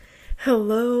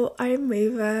Hello, I'm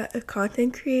Mava, a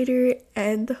content creator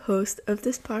and the host of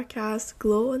this podcast,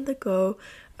 Glow on the Go,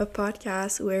 a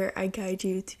podcast where I guide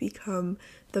you to become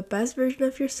the best version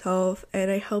of yourself and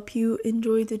I help you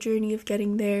enjoy the journey of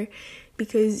getting there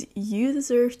because you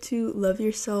deserve to love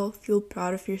yourself, feel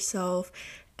proud of yourself,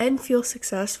 and feel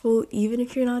successful even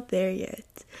if you're not there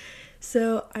yet.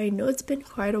 So, I know it's been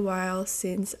quite a while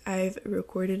since I've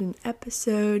recorded an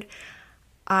episode.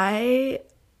 I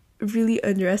really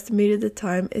underestimated the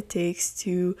time it takes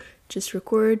to just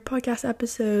record podcast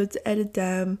episodes, edit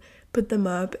them, put them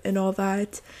up, and all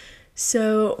that.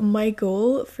 So, my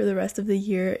goal for the rest of the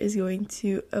year is going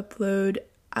to upload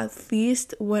at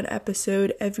least one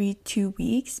episode every 2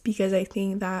 weeks because I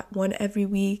think that one every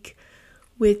week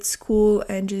with school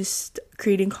and just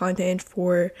creating content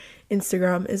for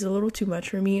Instagram is a little too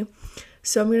much for me.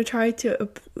 So, I'm going to try to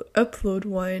upload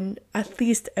one at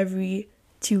least every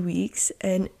 2 weeks,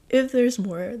 and if there's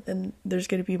more, then there's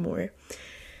gonna be more.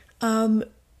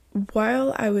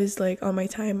 While I was on my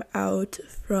time out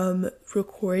from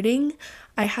recording,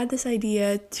 I had this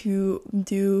idea to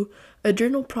do a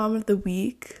journal prompt of the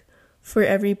week for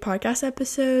every podcast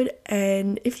episode,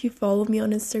 and if you follow me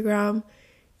on Instagram,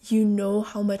 you know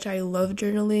how much I love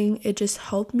journaling. It just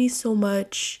helped me so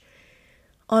much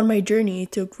on my journey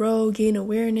to grow, gain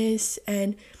awareness,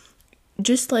 and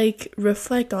just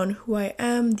reflect on who I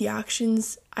am, the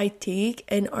actions I take,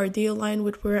 and are they aligned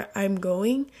with where I'm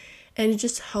going. And it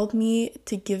just helped me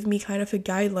to give me kind of a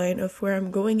guideline of where I'm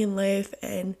going in life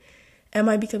and am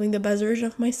I becoming the best version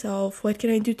of myself, what can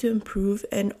I do to improve,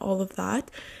 and all of that.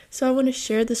 So I want to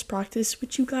share this practice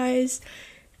with you guys.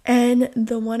 And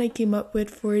the one I came up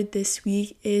with for this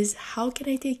week is how can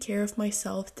I take care of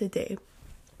myself today?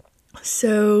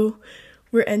 So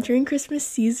we're entering Christmas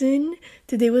season.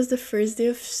 Today was the first day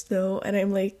of snow and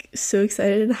I'm so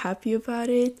excited and happy about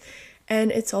it.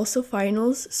 And it's also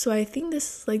finals, so I think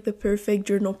this is the perfect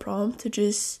journal prompt to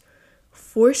just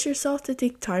force yourself to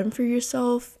take time for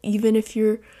yourself, even if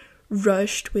you're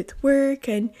rushed with work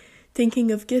and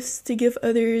thinking of gifts to give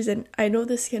others. And I know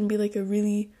this can be a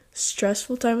really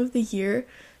stressful time of the year.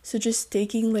 So just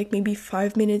taking maybe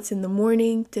 5 minutes in the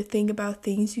morning to think about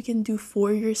things you can do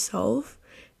for yourself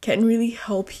can really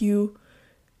help you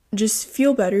just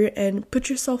feel better and put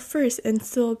yourself first and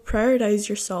still prioritize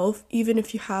yourself even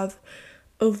if you have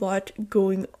a lot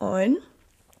going on.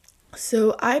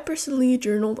 So I personally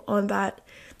journaled on that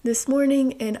this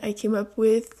morning and I came up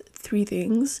with 3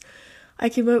 things. I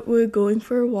came up with going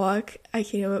for a walk, I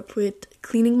came up with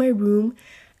cleaning my room,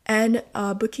 and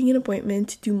booking an appointment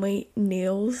to do my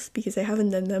nails because I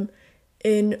haven't done them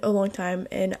in a long time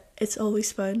and it's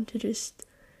always fun to just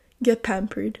get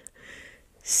pampered.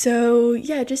 So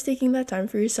yeah, just taking that time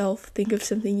for yourself. Think of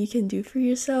something you can do for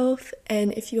yourself,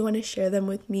 and if you want to share them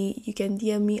with me, you can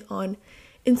DM me on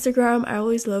Instagram. I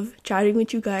always love chatting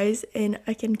with you guys and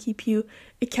I can keep you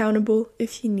accountable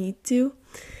if you need to.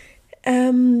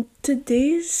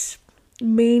 Today's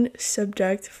main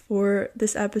subject for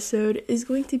this episode is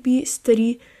going to be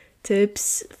study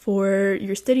tips for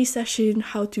your study session,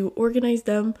 how to organize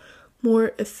them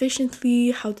more efficiently,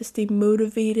 how to stay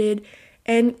motivated,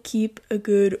 and keep a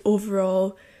good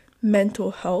overall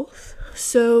mental health.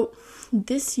 So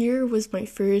this year was my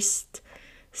first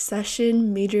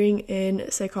session majoring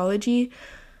in psychology.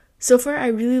 So far, I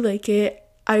really like it.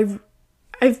 I've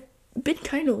been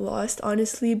kind of lost,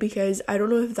 honestly, because I don't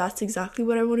know if that's exactly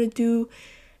what I want to do,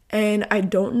 and I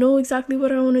don't know exactly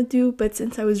what I want to do, but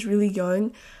since I was really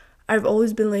young, I've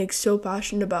always been so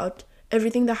passionate about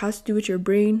everything that has to do with your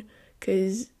brain,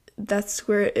 because that's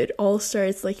where it all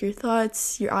starts. Your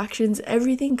thoughts, your actions,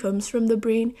 everything comes from the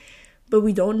brain, but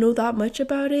we don't know that much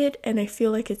about it, and I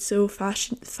feel it's so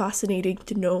fascinating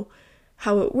to know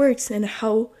how it works and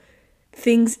how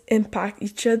things impact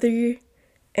each other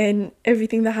and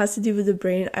everything that has to do with the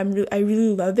brain. I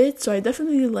really love it, so I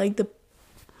definitely like the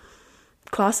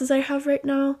classes I have right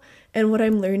now and what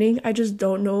I'm learning. I just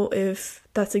don't know if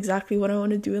that's exactly what I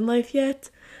want to do in life yet.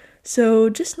 So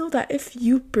just know that if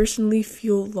you personally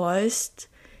feel lost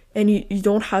and you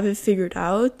don't have it figured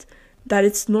out, that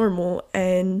it's normal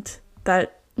and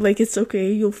that it's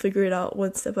okay, you'll figure it out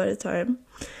one step at a time.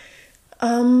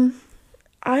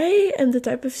 I am the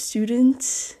type of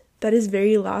student that is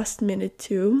very last minute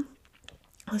too.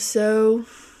 So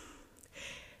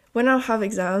when I'll have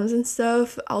exams and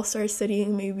stuff, I'll start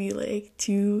studying maybe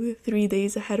 2-3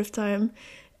 days ahead of time.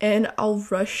 And I'll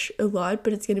rush a lot,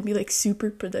 but it's going to be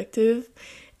super productive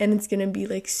and it's going to be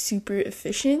super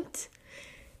efficient.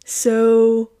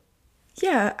 So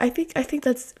yeah, I think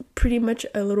that's pretty much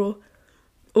a little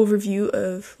overview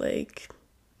of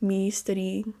me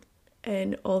studying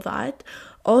and all that.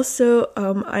 Also,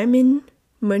 I'm in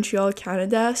Montreal,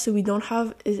 Canada, so we don't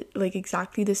have like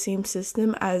exactly the same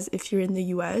system as if you're in the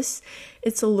US.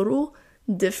 It's a little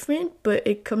different, but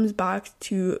it comes back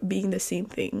to being the same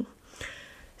thing.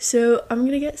 So I'm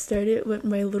gonna get started with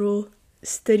my little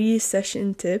study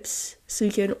session tips so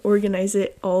you can organize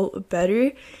it all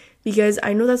better, because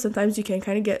I know that sometimes you can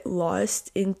kind of get lost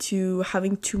into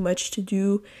having too much to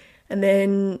do, and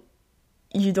then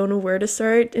you don't know where to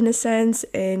start in a sense,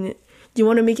 and you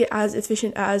want to make it as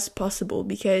efficient as possible,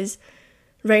 because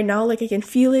right now, like, I can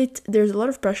feel it. There's a lot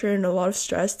of pressure and a lot of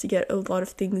stress to get a lot of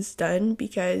things done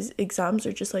because exams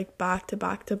are just like back to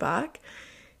back to back.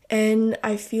 And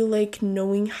I feel like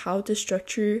knowing how to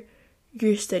structure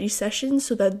your study sessions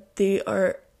so that they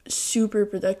are super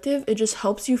productive, it just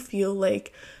helps you feel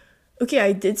like, okay,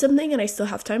 I did something and I still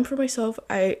have time for myself.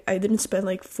 I didn't spend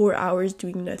like 4 hours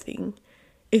doing nothing.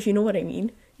 If you know what I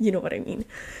mean, you know what I mean.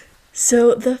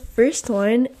 So the first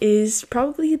one is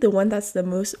probably the one that's the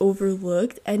most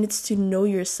overlooked, and it's to know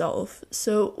yourself.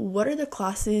 So what are the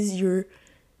classes you're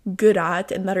good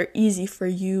at and that are easy for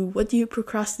you? What do you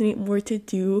procrastinate more to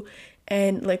do?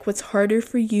 And like, what's harder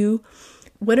for you?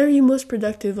 When are you most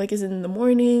productive? Like, is it in the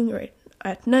morning or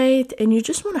at night? And you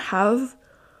just want to have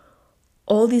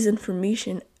all these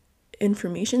informations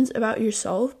about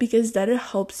yourself, because that it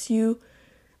helps you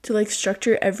to like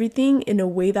structure everything in a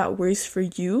way that works for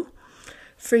you.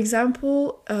 For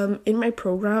example, in my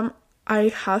program, I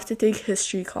have to take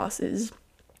history classes.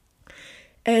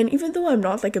 And even though I'm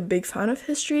not like a big fan of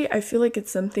history, I feel like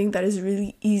it's something that is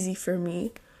really easy for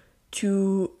me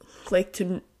to like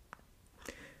to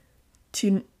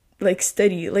like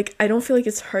study. Like, I don't feel like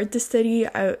it's hard to study.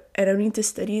 I don't need to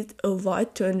study it a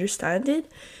lot to understand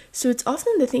it. So it's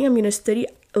often the thing I'm gonna study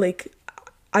like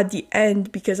at the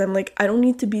end, because I'm like, I don't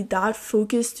need to be that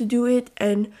focused to do it,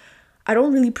 and I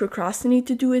don't really procrastinate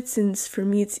to do it, since for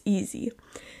me it's easy.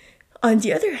 On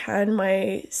the other hand,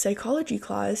 my psychology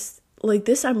class, like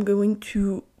this, I'm going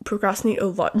to procrastinate a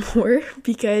lot more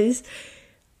because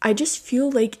I just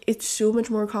feel like it's so much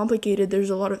more complicated.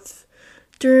 There's a lot of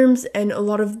terms and a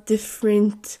lot of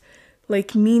different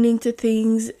like meaning to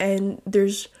things, and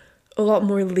there's a lot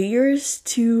more layers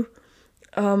to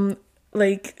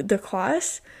like the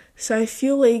class. So I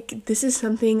feel like this is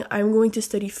something I'm going to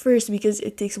study first, because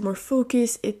it takes more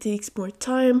focus, it takes more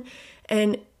time,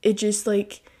 and it just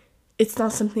like, it's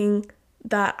not something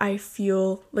that I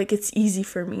feel like it's easy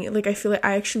for me. Like, I feel like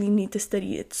I actually need to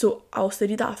study it. So I'll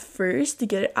study that first to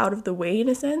get it out of the way in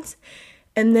a sense.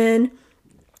 And then,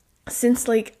 since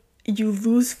like you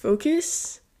lose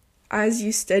focus as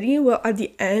you study, well, at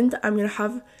the end, I'm gonna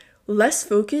have less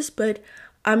focus, but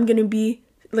I'm gonna be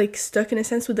like stuck in a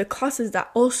sense with the classes that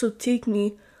also take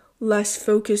me less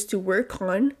focus to work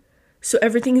on. So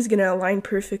everything is gonna align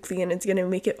perfectly and it's gonna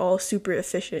make it all super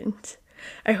efficient.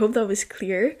 I hope that was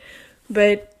clear,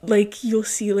 but like, you'll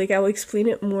see, like, I'll explain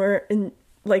it more in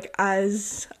like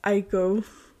as I go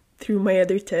through my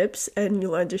other tips, and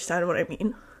you'll understand what I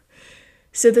mean.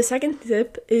 So the second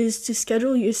tip is to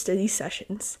schedule your study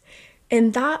sessions,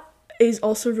 and that is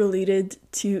also related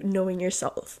to knowing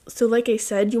yourself. So like I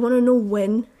said, you want to know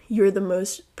when you're the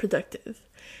most productive.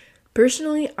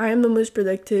 Personally, I am the most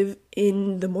productive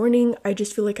in the morning. I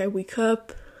just feel like I wake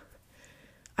up,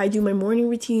 I do my morning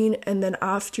routine, and then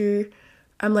after,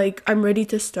 I'm ready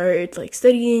to start like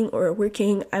studying or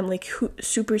working. I'm like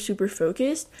super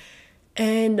focused.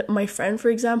 And my friend, for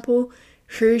example,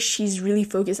 she's really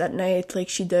focused at night. Like,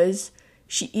 she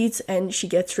eats and she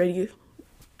gets ready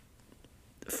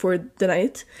for the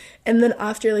night, and then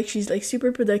after, like, she's like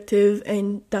super productive,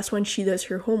 and that's when she does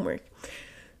her homework.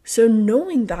 So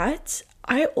knowing that,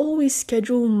 I always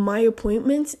schedule my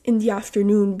appointments in the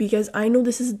afternoon, because I know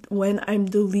this is when I'm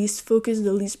the least focused,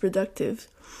 the least productive,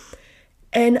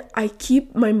 and I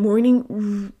keep my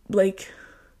morning like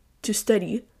to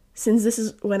study, since this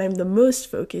is when I'm the most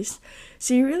focused.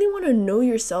 So you really want to know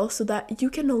yourself so that you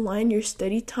can align your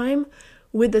study time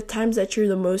with the times that you're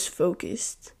the most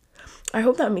focused. I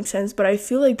hope that makes sense, but I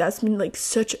feel like that's been like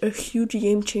such a huge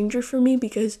game changer for me,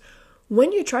 because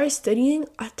when you try studying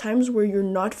at times where you're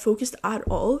not focused at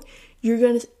all, you're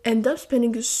going to end up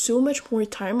spending so much more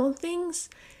time on things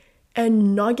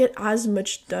and not get as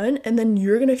much done, and then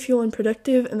you're going to feel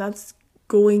unproductive, and that's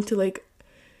going to like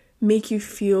make you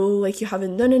feel like you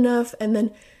haven't done enough, and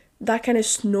then that kind of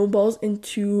snowballs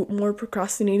into more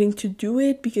procrastinating to do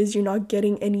it, because you're not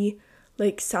getting any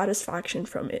like satisfaction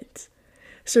from it.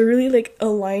 So really, like,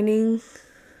 aligning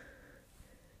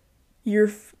your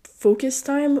focus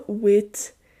time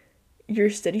with your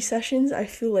study sessions, I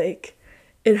feel like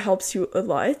it helps you a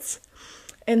lot.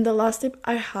 And the last tip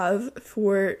I have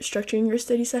for structuring your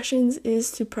study sessions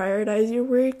is to prioritize your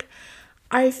work.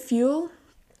 I feel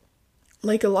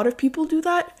like a lot of people do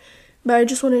that, but I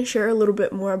just want to share a little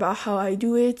bit more about how I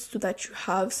do it so that you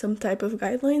have some type of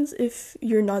guidelines if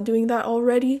you're not doing that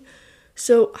already.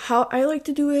 So how I like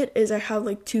to do it is I have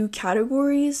like 2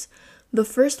 categories. The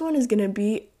first one is going to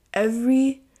be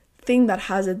everything that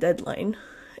has a deadline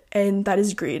and that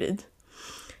is graded.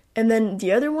 And then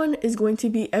the other one is going to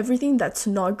be everything that's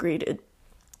not graded.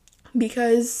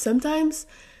 Because sometimes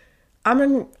I'm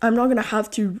not going to have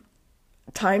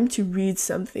time to read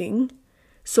something.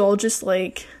 So I'll just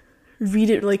like read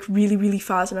it like really, really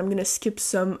fast, and I'm going to skip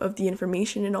some of the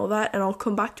information and all that, and I'll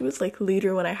come back to it like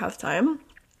later when I have time.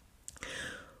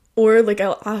 Or like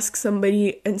I'll ask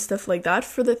somebody and stuff like that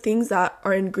for the things that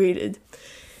aren't graded.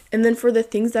 And then for the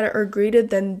things that are graded,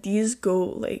 then these go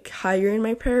like higher in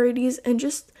my priorities, and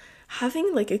just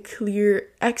having like a clear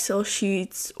Excel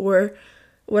sheets or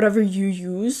whatever you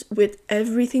use with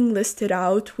everything listed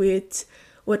out with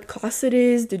what class it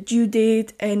is, the due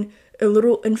date, and a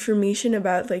little information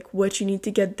about like what you need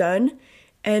to get done,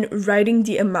 and writing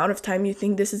the amount of time you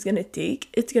think this is going to take.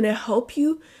 It's going to help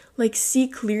you like see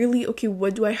clearly, okay,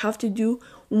 what do I have to do?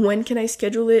 When can I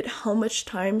schedule it? How much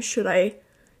time should I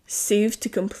save to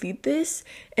complete this?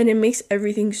 And it makes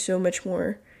everything so much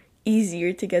more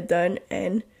easier to get done.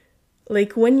 And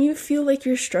like when you feel like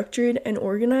you're structured and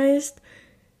organized,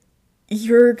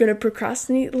 you're gonna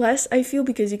procrastinate less, I feel,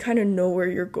 because you kind of know where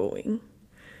you're going.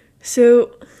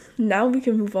 So now we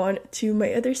can move on to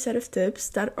my other set of tips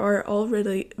that are all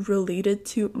related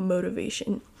to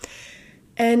motivation.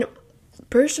 And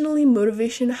personally,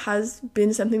 motivation has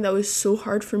been something that was so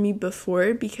hard for me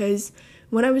before, because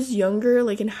when I was younger,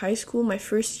 like in high school, my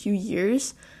first few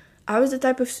years, I was the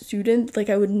type of student, like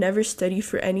I would never study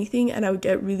for anything and I would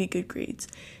get really good grades.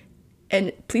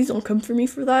 And please don't come for me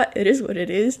for that. It is what it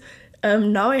is.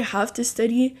 Now I have to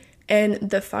study, and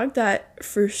the fact that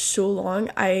for so long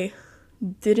I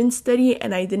didn't study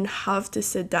and I didn't have to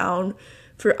sit down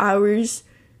for hours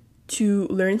to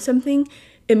learn something,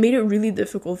 it made it really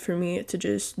difficult for me to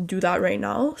just do that right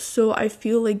now. So I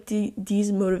feel like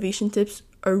these motivation tips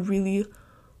are really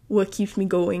what keeps me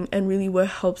going and really what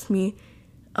helps me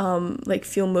like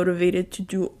feel motivated to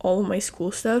do all of my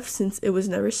school stuff, since it was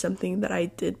never something that I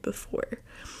did before.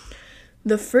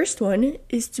 The first one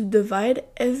is to divide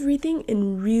everything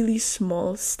in really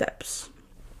small steps.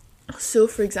 So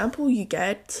for example, you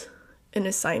get an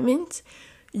assignment,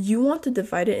 you want to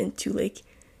divide it into like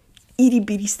itty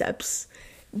bitty steps,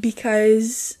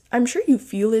 because I'm sure you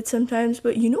feel it sometimes,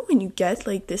 but you know when you get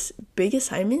like this big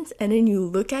assignment and then you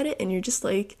look at it and you're just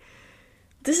like,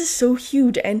 this is so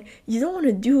huge, and you don't want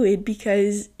to do it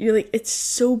because you're like, it's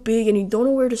so big and you don't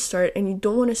know where to start, and you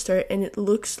don't want to start, and it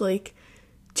looks like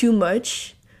too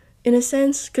much in a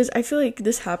sense. Because I feel like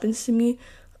this happens to me.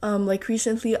 Like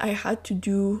recently I had to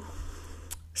do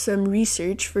some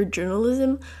research for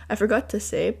journalism. I forgot to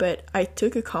say, but I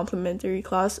took a complimentary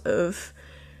class of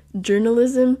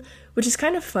journalism, which is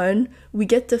kind of fun. We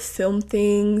get to film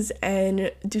things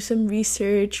and do some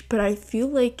research, but I feel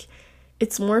like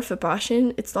it's more of a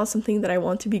passion. It's not something that I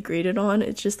want to be graded on.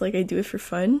 It's just like I do it for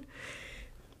fun.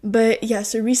 But yeah,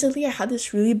 so recently I had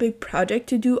this really big project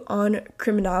to do on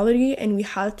criminality, and we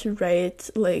had to write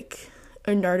like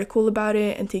an article about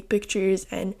it and take pictures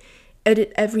and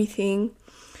edit everything.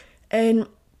 And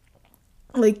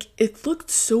like it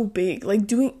looked so big, like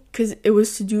because it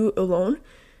was to do alone.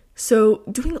 So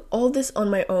doing all this on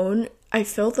my own, I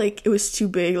felt like it was too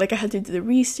big. Like I had to do the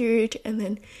research and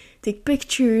then take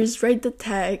pictures, write the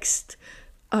text,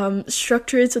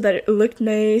 structure it so that it looked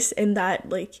nice and that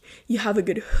like you have a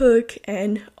good hook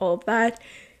and all that.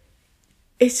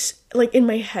 It's like in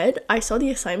my head, I saw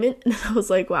the assignment and I was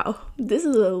like, wow, this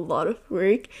is a lot of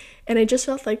work, and I just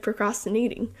felt like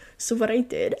procrastinating. So what I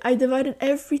did, I divided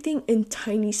everything in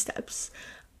tiny steps.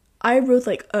 I wrote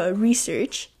like a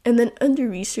research, and then under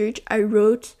research, I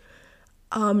wrote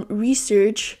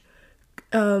research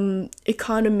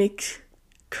economic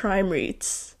crime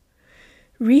rates.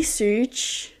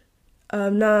 Research,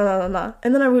 and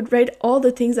then I would write all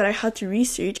the things that I had to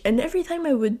research, and every time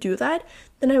I would do that,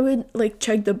 then I would like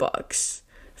check the box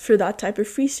for that type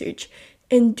of research.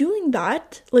 And doing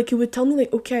that, like it would tell me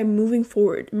like, okay, I'm moving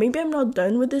forward. Maybe I'm not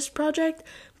done with this project,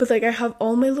 but like I have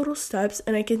all my little steps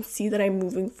and I can see that I'm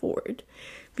moving forward.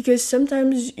 Because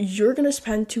sometimes you're gonna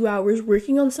spend 2 hours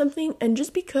working on something, and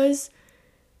just because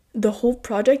the whole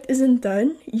project isn't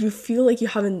done, you feel like you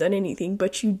haven't done anything,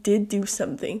 but you did do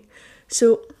something.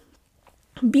 So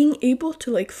being able to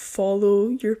like follow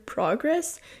your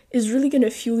progress is really going to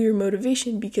fuel your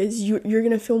motivation, because you're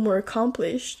going to feel more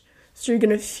accomplished. So you're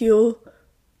gonna feel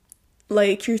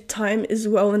like your time is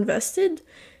well invested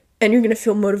and you're gonna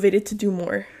feel motivated to do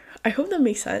more. I hope that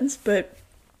makes sense, but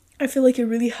I feel like it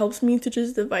really helps me to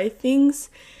just divide things.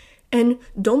 And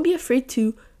don't be afraid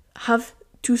to have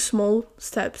 2 small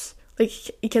steps.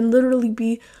 Like, it can literally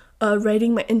be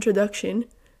writing my introduction,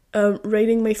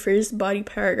 writing my first body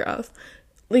paragraph.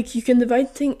 Like, you can divide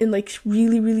things in like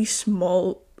really, really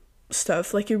small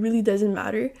stuff. Like, it really doesn't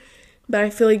matter. But I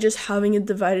feel like just having it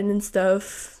divided in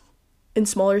stuff in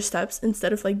smaller steps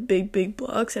instead of like big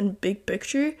blocks and big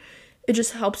picture, it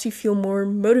just helps you feel more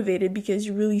motivated because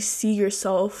you really see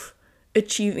yourself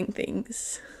achieving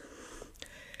things.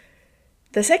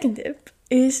 The second tip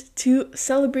is to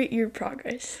celebrate your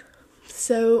progress.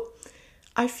 So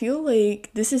I feel like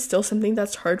this is still something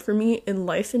that's hard for me in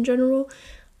life in general.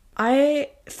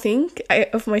 I think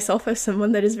of myself as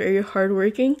someone that is very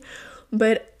hardworking,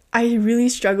 but I really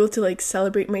struggle to like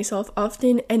celebrate myself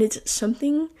often, and it's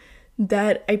something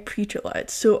that I preach a lot.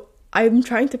 So I'm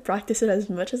trying to practice it as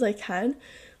much as I can,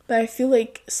 but I feel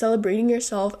like celebrating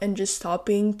yourself and just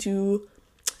stopping to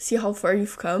see how far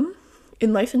you've come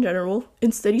in life in general,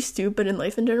 in studies too, but in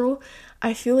life in general,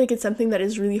 I feel like it's something that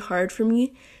is really hard for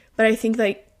me. But I think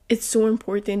like it's so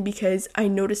important because I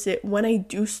notice it when I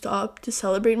do stop to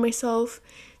celebrate myself,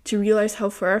 to realize how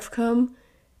far I've come.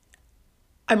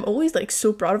 I'm always like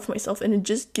so proud of myself, and it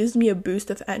just gives me a boost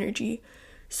of energy.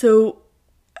 So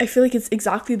I feel like it's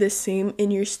exactly the same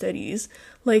in your studies.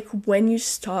 Like, when you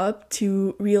stop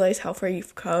to realize how far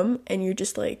you've come and you're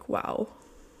just like, wow,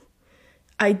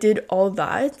 I did all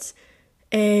that.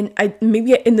 And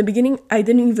maybe in the beginning, I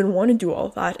didn't even want to do all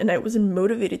that, and I wasn't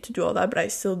motivated to do all that, but I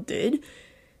still did.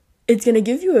 It's going to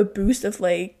give you a boost of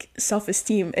like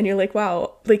self-esteem, and you're like,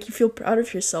 wow, like you feel proud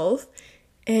of yourself.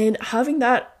 And having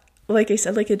that, like I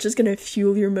said, like it's just going to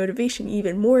fuel your motivation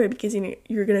even more because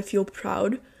you're going to feel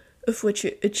proud of what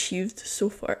you achieved so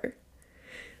far.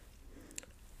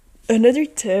 Another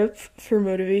tip for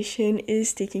motivation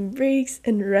is taking breaks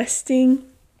and resting.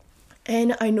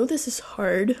 And I know this is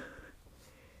hard,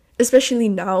 especially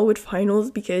now with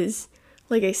finals, because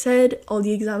like I said, all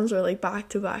the exams are like back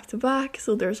to back to back,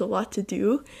 so there's a lot to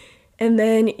do. And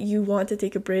then you want to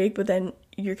take a break, but then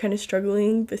you're kind of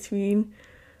struggling between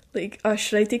like,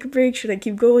 should I take a break? Should I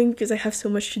keep going because I have so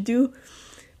much to do?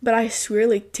 But I swear,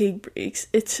 like, take breaks.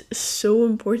 It's so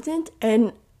important.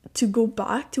 And to go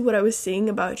back to what I was saying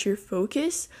about your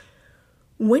focus,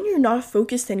 when you're not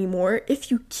focused anymore,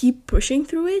 if you keep pushing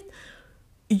through it,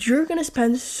 you're going to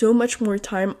spend so much more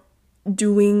time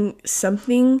doing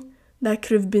something that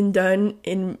could have been done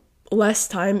in less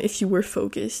time if you were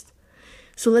focused.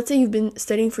 So let's say you've been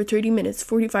studying for 30 minutes,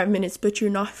 45 minutes, but you're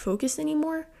not focused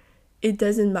anymore. It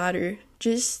doesn't matter.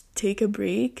 Just take a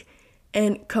break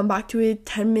and come back to it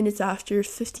 10 minutes after,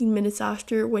 15 minutes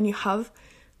after, when you have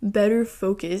better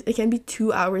focus. It can be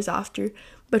 2 hours after,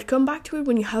 but come back to it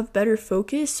when you have better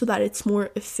focus so that it's more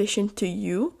efficient to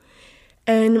you.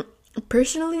 And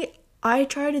personally, I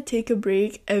try to take a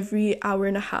break every hour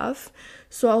and a half.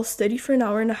 So I'll study for an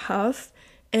hour and a half,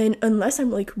 and unless I'm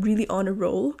like really on a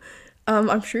roll,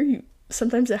 I'm sure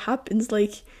sometimes it happens,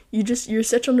 like you're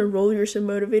such on a roll, you're so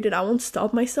motivated, I won't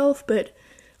stop myself, but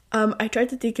I try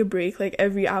to take a break like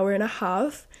every hour and a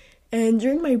half. And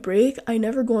during my break, I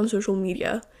never go on social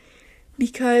media,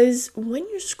 because when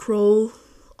you scroll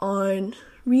on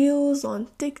Reels, on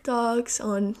TikToks,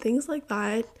 on things like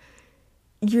that,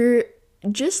 you're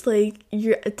just like,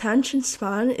 your attention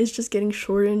span is just getting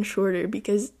shorter and shorter,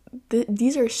 because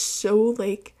these are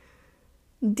like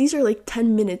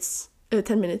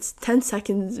 10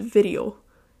 seconds video,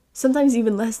 sometimes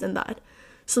even less than that.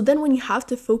 So then when you have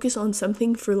to focus on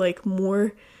something for like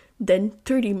more than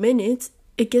 30 minutes,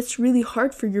 it gets really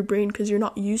hard for your brain because you're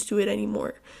not used to it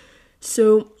anymore.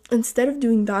 So instead of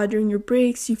doing that during your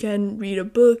breaks, you can read a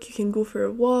book, you can go for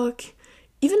a walk.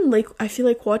 Even like, I feel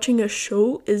like watching a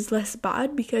show is less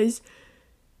bad because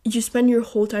you spend your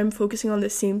whole time focusing on the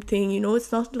same thing,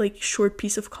 it's not like short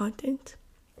piece of content.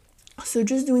 So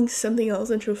just doing something else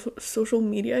on social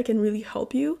media can really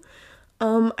help you.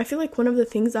 I feel like one of the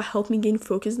things that helped me gain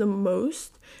focus the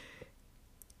most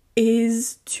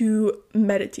is to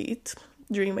meditate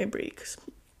during my breaks.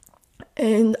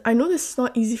 And I know this is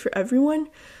not easy for everyone,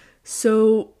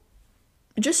 so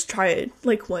just try it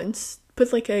like once.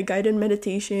 Put like a guided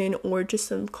meditation or just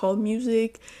some calm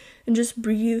music and just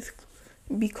breathe,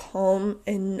 be calm,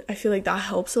 and I feel like that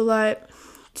helps a lot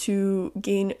to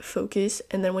gain focus.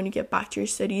 And then when you get back to your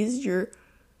studies, you're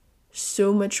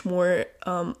so much more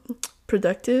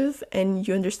productive and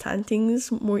you understand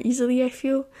things more easily, I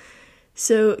feel.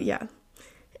 So yeah.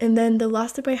 And then the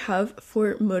last tip I have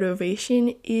for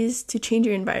motivation is to change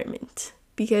your environment.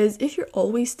 Because if you're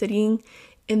always studying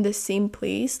in the same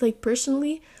place, like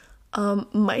personally,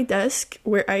 my desk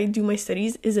where I do my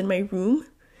studies is in my room.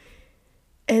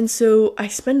 And so I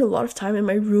spend a lot of time in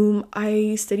my room.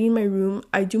 I study in my room.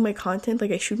 I do my content,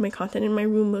 like I shoot my content in my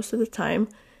room most of the time.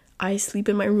 I sleep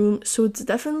in my room. So it's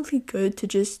definitely good to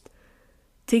just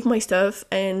take my stuff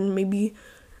and maybe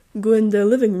go in the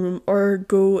living room or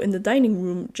go in the dining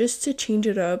room just to change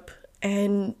it up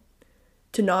and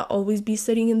to not always be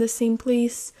studying in the same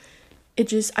place. I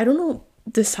don't know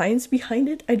the science behind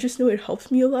it. I just know it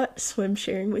helps me a lot, so I'm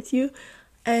sharing with you.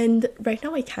 And right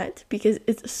now I can't because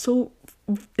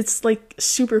it's like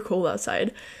super cold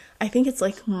outside. I think it's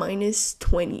like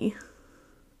 -20.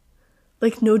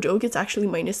 Like no joke, it's actually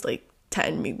minus like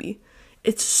 10 maybe.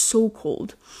 It's so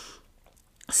cold.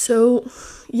 So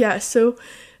yeah,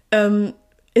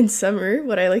 in summer,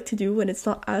 what I like to do when it's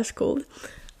not as cold,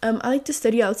 I like to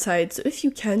study outside. So if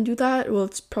you can do that, well,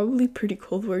 it's probably pretty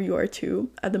cold where you are too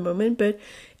at the moment, but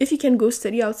if you can go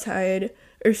study outside,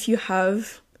 or if you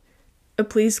have a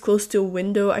place close to a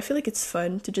window, I feel like it's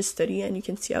fun to just study and you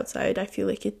can see outside. I feel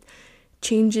like it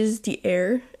changes the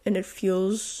air and it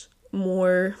feels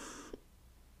more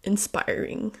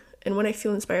inspiring. And when I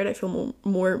feel inspired, I feel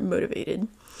more motivated.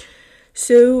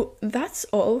 So that's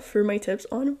all for my tips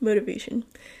on motivation.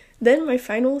 Then my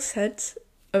final set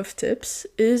of tips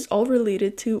is all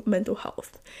related to mental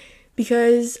health,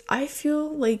 because I feel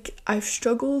like I've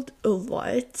struggled a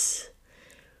lot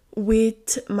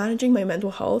with managing my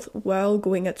mental health while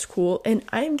going at school, and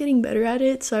I am getting better at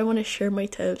it. So I want to share my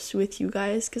tips with you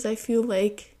guys, because I feel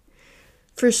like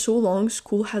for so long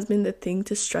school has been the thing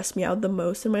to stress me out the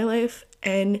most in my life,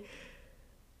 and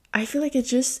I feel like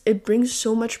it brings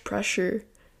so much pressure,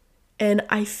 and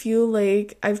I feel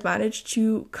like I've managed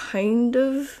to kind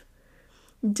of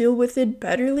deal with it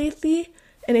better lately,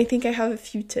 and I think I have a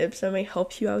few tips that might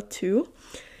help you out too.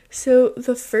 So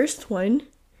the first one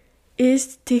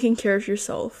is taking care of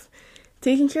yourself.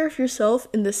 Taking care of yourself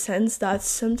in the sense that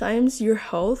sometimes your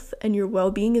health and your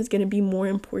well-being is going to be more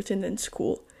important than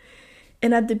school.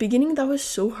 And at the beginning, that was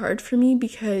so hard for me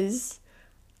because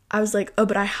I was like, oh,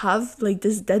 but I have like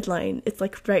this deadline. It's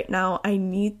like right now I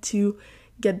need to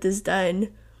get this done,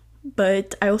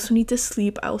 but I also need to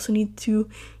sleep. I also need to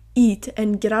eat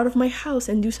and get out of my house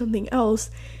and do something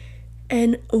else.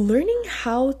 And learning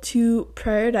how to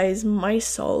prioritize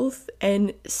myself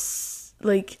and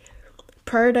like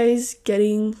prioritize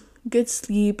getting good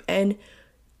sleep and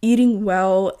eating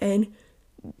well and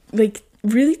like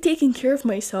really taking care of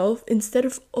myself instead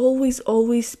of always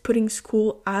putting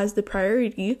school as the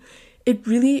priority, it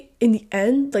really, in the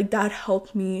end, like that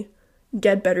helped me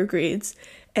get better grades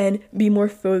and be more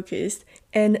focused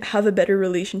and have a better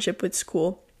relationship with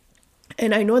school.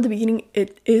 And I know at the beginning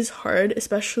it is hard,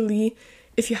 especially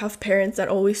if you have parents that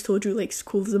always told you like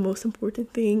school is the most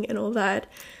important thing and all that.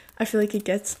 I feel like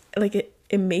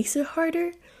it makes it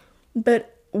harder.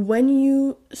 But when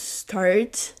you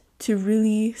start to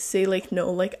really say like,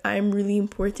 no, like I'm really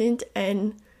important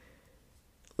and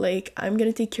like I'm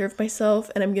gonna take care of myself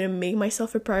and I'm gonna make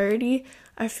myself a priority,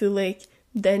 I feel like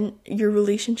then your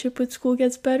relationship with school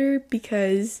gets better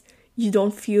because you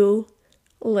don't feel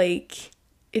like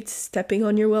it's stepping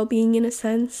on your well-being in a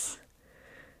sense.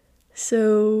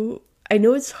 So I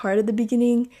know it's hard at the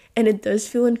beginning and it does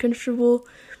feel uncomfortable,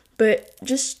 but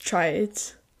just try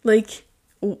it. Like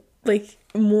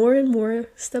more and more,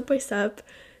 step by step,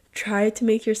 try to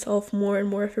make yourself more and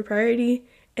more of a priority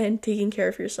and taking care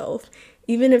of yourself.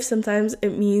 Even if sometimes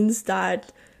it means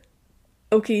that,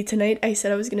 okay, tonight I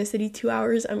said I was going to study 2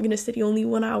 hours, I'm going to study only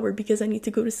 1 hour because I need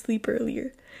to go to sleep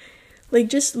earlier. Like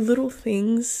just little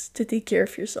things to take care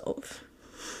of yourself.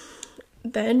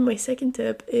 Then my second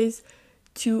tip is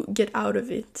to get out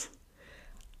of it.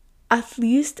 At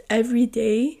least every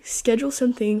day, schedule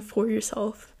something for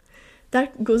yourself.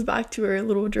 That goes back to our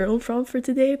little journal prompt for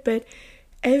today, but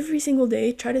every single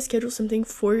day, try to schedule something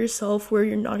for yourself where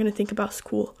you're not going to think about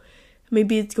school.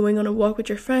 Maybe it's going on a walk with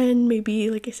your friend, maybe,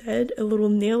 like I said, a little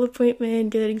nail appointment,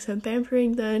 getting some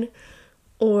pampering done,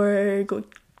 or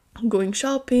going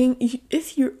shopping.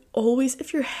 If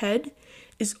your head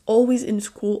is always in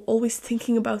school, always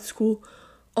thinking about school,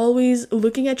 always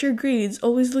looking at your grades,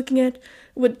 always looking at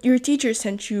what your teacher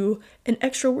sent you and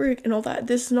extra work and all that,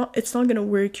 it's not going to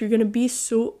work. You're going to be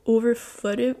so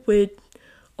overflooded with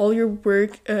all your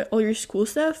work, all your school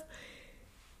stuff,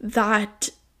 that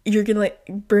you're gonna like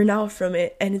burn out from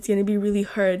it, and it's gonna be really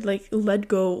hard. Like let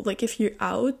go. Like if you're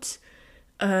out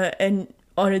and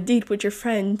on a date with your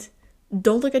friend,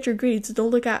 don't look at your grades, don't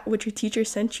look at what your teacher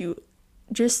sent you.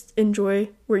 just enjoy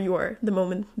where you are, the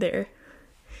moment there.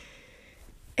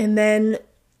 And then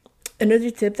another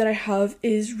tip that I have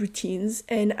is routines,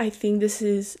 and I think this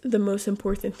is the most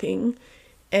important thing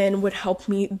and what helped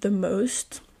me the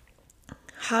most.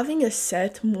 Having a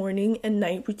set morning and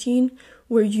night routine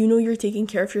where you know you're taking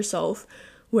care of yourself,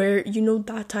 where you know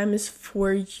that time is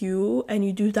for you and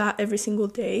you do that every single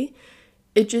day,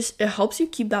 it helps you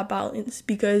keep that balance,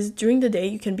 because during the day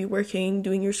you can be working,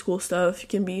 doing your school stuff, you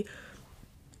can be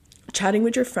chatting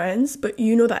with your friends, but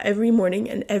you know that every morning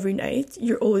and every night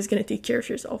you're always going to take care of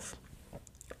yourself.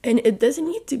 And it doesn't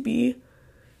need to be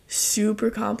super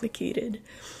complicated.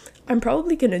 I'm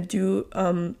probably going to do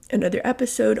another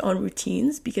episode on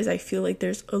routines, because I feel like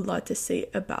there's a lot to say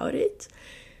about it.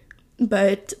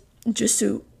 But just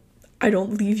so I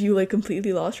don't leave you like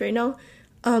completely lost right now,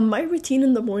 my routine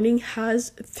in the morning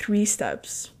has 3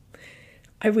 steps.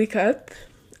 I wake up,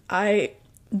 I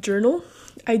journal,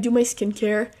 I do my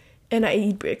skincare, and I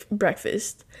eat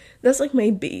breakfast. That's like my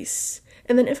base.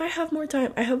 And then if I have more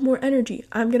time, I have more energy,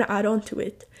 I'm gonna add on to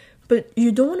it. But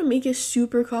you don't want to make it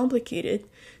super complicated.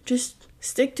 Just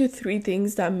stick to 3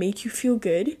 things that make you feel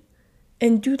good,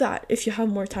 and do that. If you have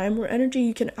more time, more energy,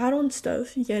 you can add on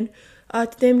stuff. You can,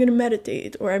 today I'm gonna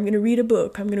meditate, or I'm gonna read a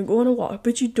book, I'm gonna go on a walk.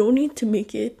 But you don't need to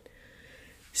make it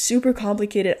super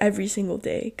complicated every single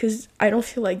day, because I don't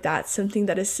feel like that's something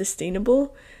that is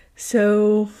sustainable.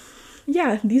 So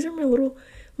yeah, these are my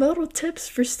little tips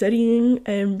for studying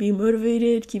and being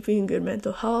motivated, keeping good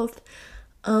mental health.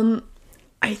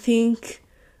 I think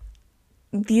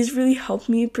these really helped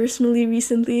me personally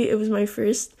recently. It was my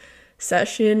first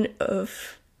session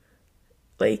of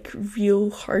like real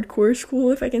hardcore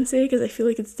school, if I can say, because I feel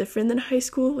like it's different than high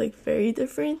school, like very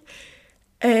different.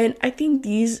 And I think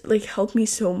these like helped me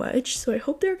so much. So I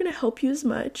hope they're gonna help you as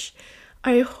much.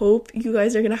 I hope you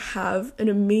guys are gonna have an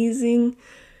amazing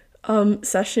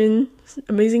session,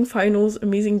 amazing finals,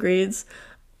 amazing grades.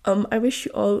 I wish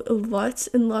you all lots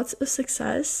and lots of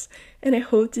success, and I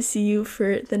hope to see you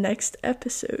for the next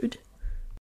episode.